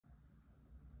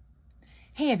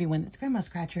Hey everyone, it's Grandma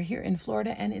Scratcher here in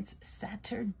Florida, and it's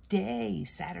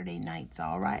Saturday nights.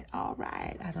 All right.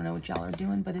 I don't know what y'all are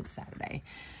doing, but it's Saturday.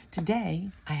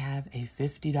 Today, I have a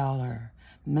 $50 $1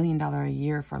 million a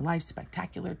year for life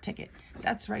spectacular ticket.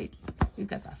 That's right. We've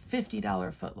got the $50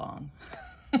 footlong.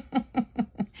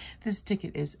 This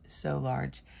ticket is so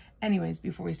large. Anyways,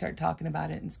 before we start talking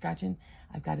about it and scratching,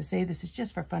 I've got to say this is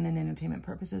just for fun and entertainment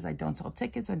purposes. I don't sell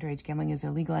tickets. Underage gambling is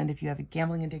illegal, and if you have a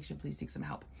gambling addiction, please seek some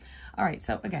help. All right,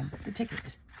 so again, the ticket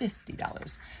is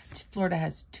 $50. Florida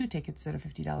has two tickets that are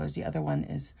 $50. The other one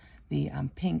is the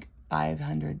pink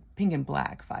and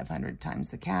black 500 times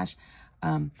the cash.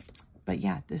 But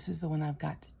yeah, this is the one I've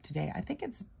got today. I think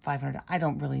it's 500. I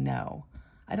don't really know.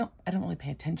 I don't really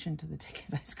pay attention to the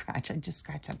tickets I scratch. I just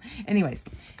scratch them. Anyways,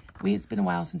 it's been a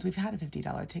while since we've had a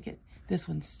 $50 ticket. This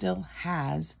one still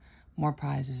has more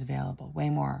prizes available, way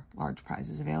more large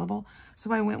prizes available.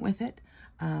 So I went with it.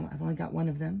 I've only got one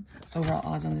of them. Overall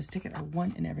odds on this ticket are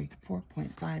 1 in every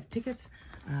 4.5 tickets.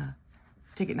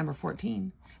 Ticket number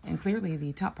 14. And clearly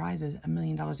the top prize is $1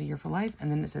 million a year for life.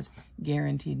 And then it says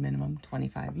guaranteed minimum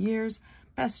 25 years.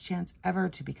 Best chance ever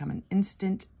to become an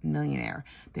instant millionaire.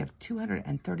 They have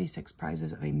 236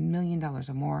 prizes of $1 million or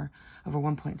more, over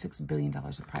 $1.6 billion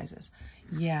of prizes.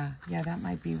 Yeah, that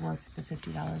might be worth the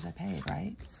 $50 I paid,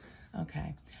 right?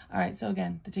 Okay. All right, so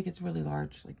again, the ticket's really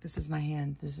large. Like, this is my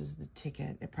hand. This is the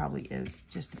ticket. It probably is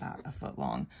just about a foot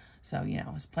long. So, you know,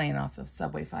 I was playing off the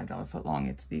Subway $5 foot long.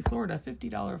 It's the Florida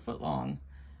 $50 foot long.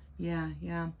 Yeah.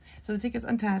 So the ticket's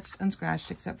untouched,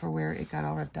 unscratched, except for where it got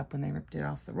all ripped up when they ripped it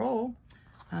off the roll.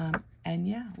 And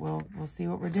yeah, we'll see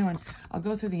what we're doing. I'll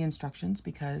go through the instructions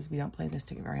because we don't play this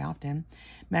ticket very often.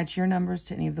 Match your numbers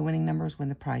to any of the winning numbers when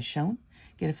the prize shown.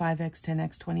 Get a 5x,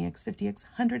 10x, 20x, 50x,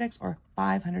 100x, or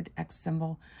 500x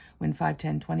symbol. Win 5,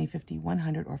 10, 20, 50,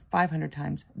 100, or 500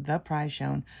 times the prize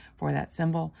shown for that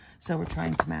symbol. So we're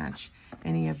trying to match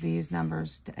any of these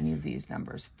numbers to any of these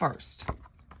numbers first.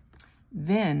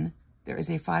 Then there is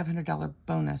a $500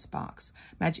 bonus box.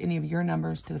 Match any of your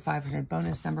numbers to the 500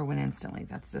 bonus number, win instantly.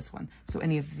 That's this one. So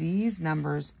any of these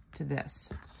numbers to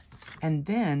this. And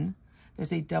then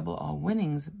there's a double all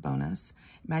winnings bonus.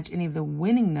 Match any of the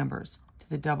winning numbers to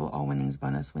the double all winnings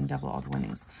bonus, win double all the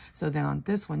winnings. So then on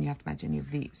this one, you have to match any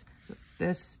of these. So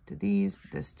this to these,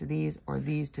 or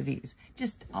these to these.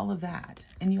 Just all of that.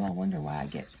 And you all wonder why I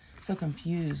get so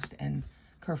confused and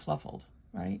kerfluffled,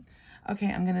 right?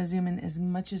 Okay, I'm going to zoom in as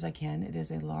much as I can. It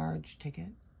is a large ticket,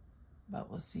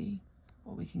 but we'll see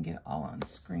what we can get all on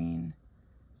screen.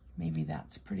 Maybe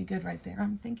that's pretty good right there.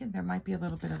 I'm thinking there might be a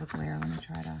little bit of a glare. Let me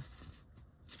try to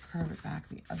curve it back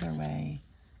the other way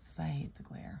because I hate the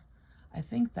glare. I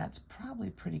think that's probably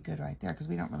pretty good right there because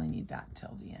we don't really need that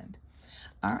till the end.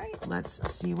 All right, let's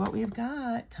see what we've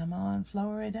got. Come on,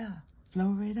 Florida.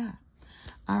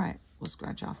 All right, we'll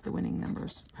scratch off the winning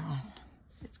numbers. Oh.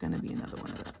 It's going to be another one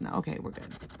of them. No, okay, we're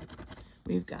good.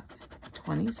 We've got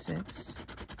 26,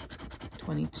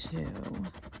 22.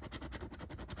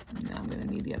 Now I'm going to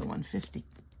need the other one, 50,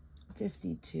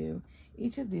 52.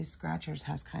 Each of these scratchers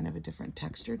has kind of a different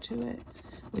texture to it,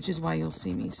 which is why you'll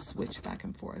see me switch back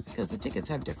and forth, because the tickets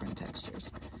have different textures.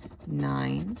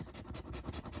 9,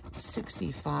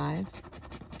 65,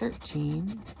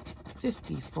 13,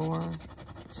 54,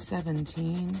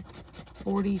 17,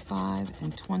 45,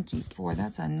 and 24.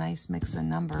 That's a nice mix of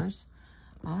numbers.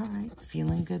 All right,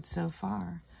 feeling good so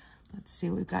far. Let's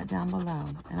see what we've got down below.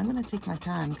 And I'm going to take my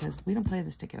time because we don't play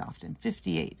this ticket often.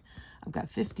 58. I've got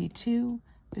 52,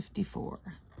 54.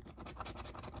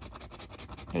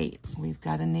 8. We've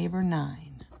got a neighbor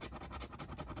 9.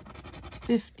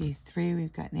 53.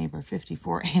 We've got neighbor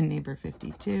 54 and neighbor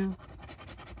 52.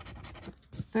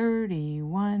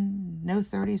 31, no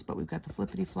 30s, but we've got the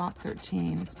flippity flop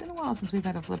 13. It's been a while since we've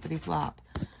had a flippity flop.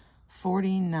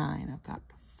 49, I've got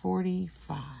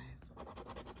 45.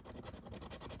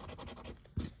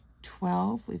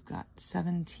 12, we've got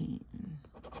 17.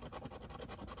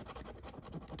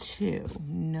 2,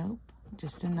 nope,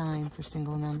 just a 9 for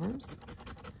single numbers.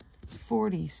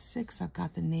 46, I've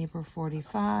got the neighbor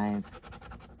 45.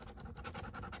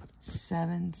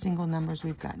 7, single numbers,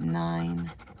 we've got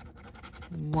 9.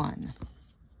 1.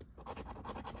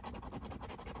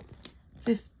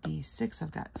 56,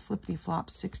 I've got flippity flop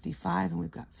 65, and we've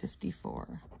got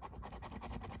 54.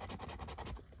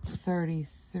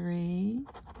 33.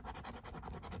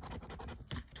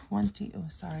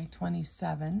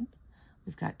 27.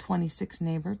 We've got 26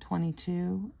 neighbor,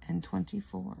 22, and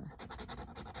 24.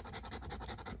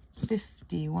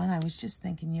 51, I was just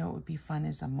thinking, you know, what would be fun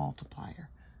is a multiplier.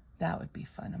 That would be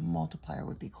fun. A multiplier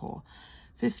would be cool.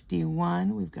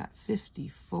 51, we've got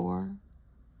 54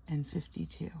 and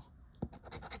 52.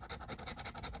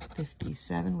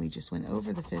 57. We just went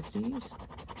over the 50s.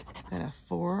 Got a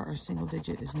 4. Our single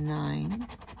digit is 9.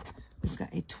 We've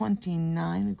got a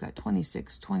 29. We've got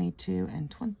 26, 22, and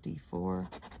 24.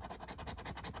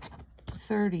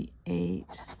 38,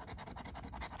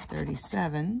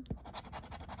 37,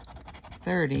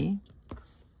 30,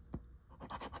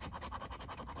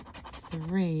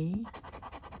 3,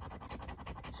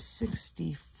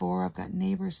 64. I've got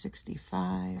neighbor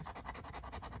 65.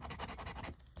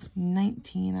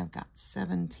 19. I've got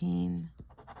 17.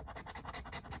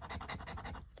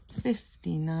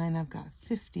 59. I've got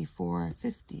 54,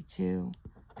 52.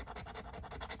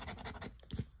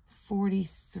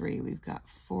 43. We've got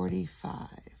 45.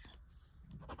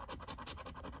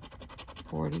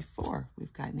 44.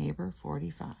 We've got neighbor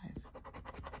 45.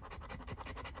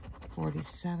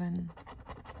 47.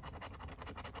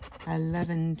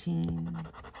 11.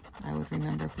 I would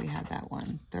remember if we had that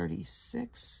one.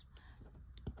 36.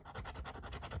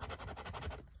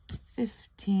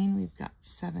 15. We've got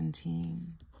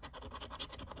 17.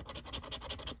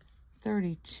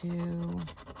 32.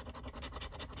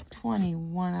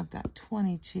 21. I've got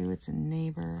 22. It's a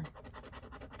neighbor.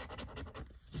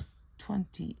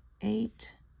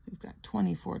 28. We've got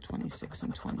 24, 26,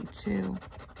 and 22.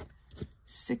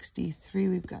 63.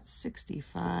 We've got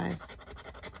 65.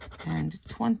 And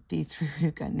 23.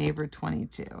 We've got neighbor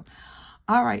 22.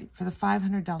 All right. For the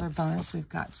 $500 bonus, we've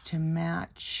got to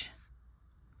match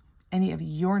any of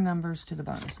your numbers to the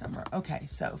bonus number. Okay.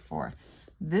 So for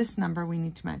this number, we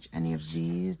need to match any of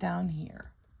these down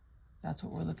here. That's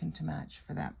what we're looking to match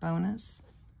for that bonus.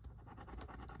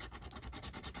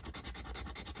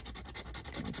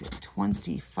 Let's get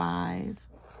 25.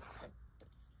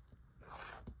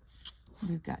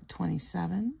 We've got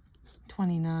 27,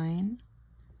 29,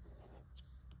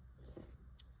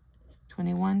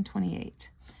 21, 28.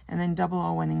 And then double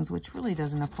all winnings, which really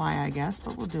doesn't apply, I guess,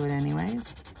 but we'll do it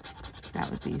anyways. That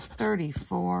would be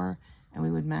 34, and we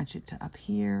would match it to up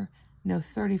here. No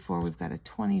 34, we've got a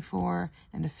 24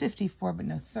 and a 54, but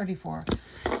no 34.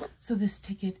 So this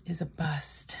ticket is a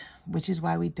bust, which is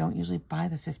why we don't usually buy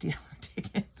the $50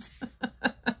 tickets.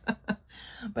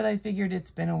 But I figured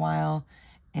it's been a while,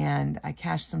 and I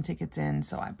cashed some tickets in,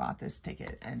 so I bought this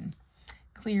ticket, and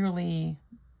clearly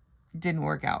didn't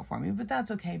work out for me, but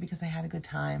that's okay because I had a good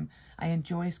time. I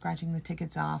enjoy scratching the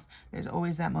tickets off. There's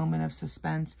always that moment of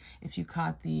suspense. If you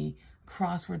caught the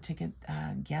crossword ticket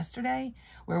yesterday,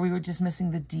 where we were just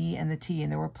missing the D and the T,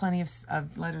 and there were plenty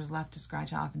of letters left to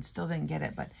scratch off and still didn't get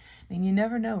it, but I mean, you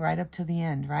never know right up to the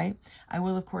end, right? I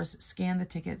will, of course, scan the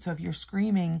ticket, so if you're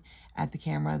screaming at the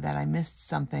camera that I missed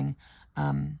something,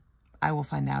 I will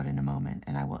find out in a moment,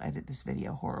 and I will edit this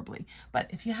video horribly. But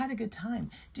if you had a good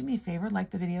time, do me a favor, like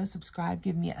the video, subscribe,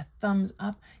 give me a thumbs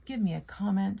up, give me a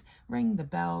comment, ring the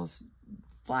bells,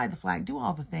 fly the flag, do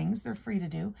all the things. They're free to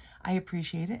do. I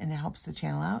appreciate it, and it helps the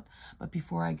channel out. But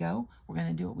before I go, we're going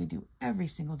to do what we do every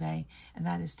single day, and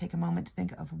that is take a moment to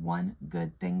think of one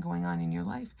good thing going on in your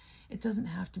life. It doesn't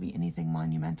have to be anything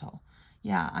monumental.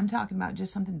 Yeah, I'm talking about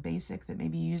just something basic that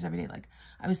maybe you use every day. Like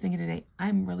I was thinking today,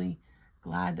 I'm really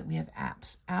glad that we have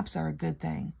apps. Apps are a good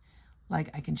thing.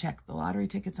 Like I can check the lottery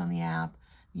tickets on the app.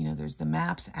 You know, there's the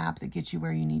Maps app that gets you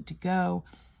where you need to go.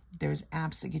 There's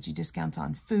apps that get you discounts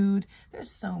on food.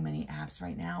 There's so many apps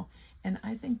right now. And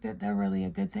I think that they're really a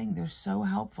good thing. They're so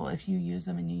helpful if you use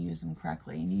them and you use them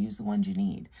correctly and you use the ones you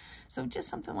need. So just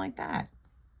something like that.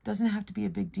 Doesn't have to be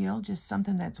a big deal. Just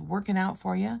something that's working out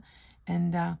for you.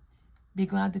 And be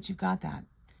glad that you've got that.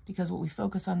 Because what we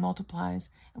focus on multiplies,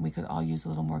 and we could all use a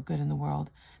little more good in the world.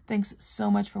 Thanks so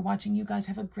much for watching. You guys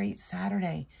have a great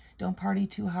Saturday. Don't party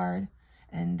too hard.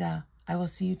 And I will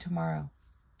see you tomorrow.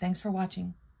 Thanks for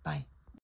watching. Bye.